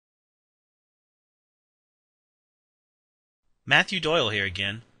Matthew Doyle here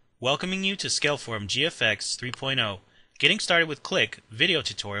again, welcoming you to Scaleform GFX 3.0, getting started with CLIK Video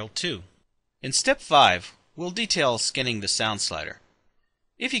Tutorial 2. In Step 5, we'll detail skinning the sound slider.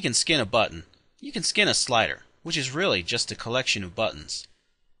 If you can skin a button, you can skin a slider, which is really just a collection of buttons.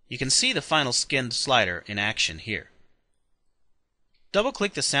 You can see the final skinned slider in action here.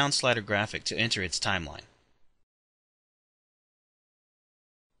 Double-click the sound slider graphic to enter its timeline.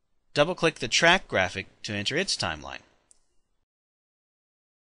 Double-click the track graphic to enter its timeline.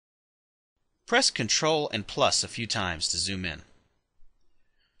 Press Ctrl and plus a few times to zoom in.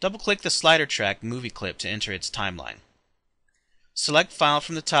 Double-click the slider track movie clip to enter its timeline. Select File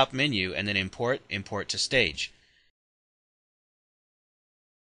from the top menu and then Import to Stage.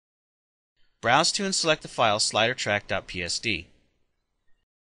 Browse to and select the file slidertrack.psd.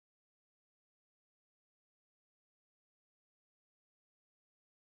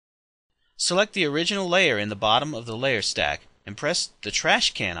 Select the original layer in the bottom of the layer stack and press the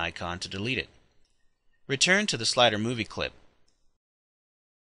trash can icon to delete it. Return to the slider movie clip.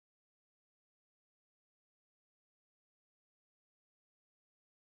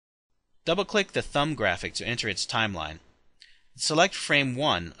 Double-click the thumb graphic to enter its timeline. Select frame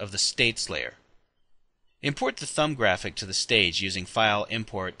 1 of the states layer. Import the thumb graphic to the stage using File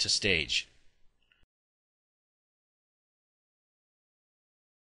Import to Stage.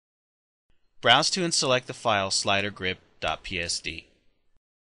 Browse to and select the file slidergrip.psd.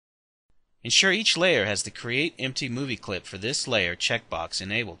 Ensure each layer has the Create Empty Movie Clip for this layer checkbox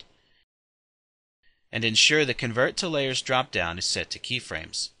enabled. And ensure the Convert to Layers drop-down is set to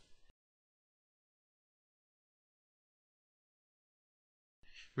keyframes.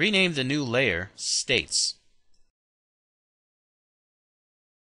 Rename the new layer States.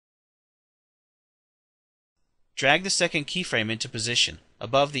 Drag the second keyframe into position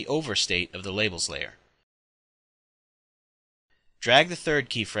above the over state of the labels layer. Drag the third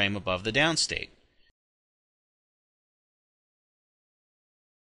keyframe above the down state.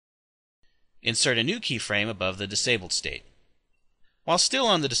 Insert a new keyframe above the disabled state. While still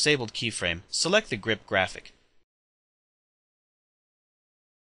on the disabled keyframe, select the grip graphic.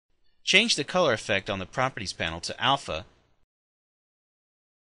 Change the color effect on the Properties panel to alpha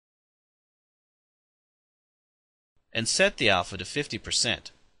and set the alpha to 50%.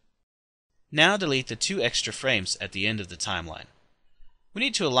 Now delete the 2 extra frames at the end of the timeline. We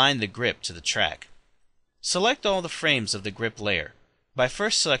need to align the grip to the track. Select all the frames of the grip layer by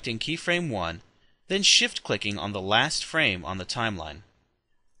first selecting keyframe 1, then shift-clicking on the last frame on the timeline.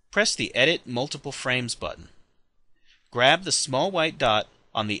 Press the Edit Multiple Frames button. Grab the small white dot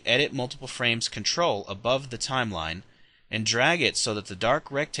on the Edit Multiple Frames control above the timeline and drag it so that the dark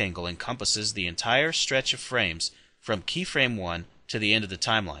rectangle encompasses the entire stretch of frames from keyframe 1 to the end of the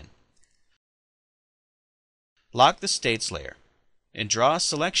timeline. Lock the states layer and draw a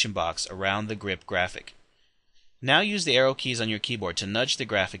selection box around the grip graphic. Now use the arrow keys on your keyboard to nudge the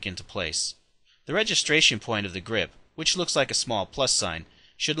graphic into place. The registration point of the grip, which looks like a small plus sign,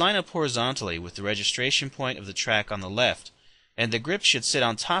 should line up horizontally with the registration point of the track on the left, and the grip should sit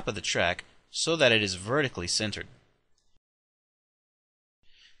on top of the track so that it is vertically centered.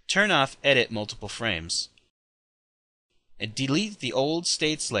 Turn off Edit Multiple Frames and delete the old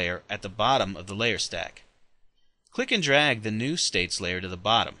states layer at the bottom of the layer stack. Click and drag the new states layer to the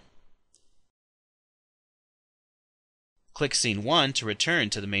bottom. Click Scene 1 to return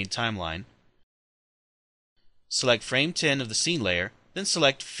to the main timeline. Select frame 10 of the scene layer, then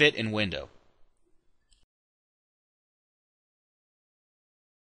select Fit in Window.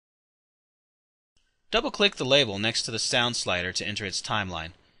 Double-click the label next to the sound slider to enter its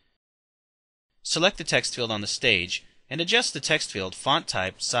timeline. Select the text field on the stage and adjust the text field font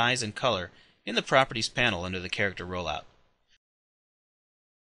type, size, and color in the Properties panel under the character rollout.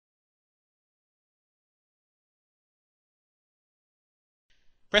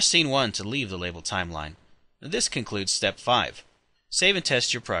 Press Scene 1 to leave the label timeline. This concludes Step 5. Save and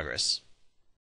test your progress.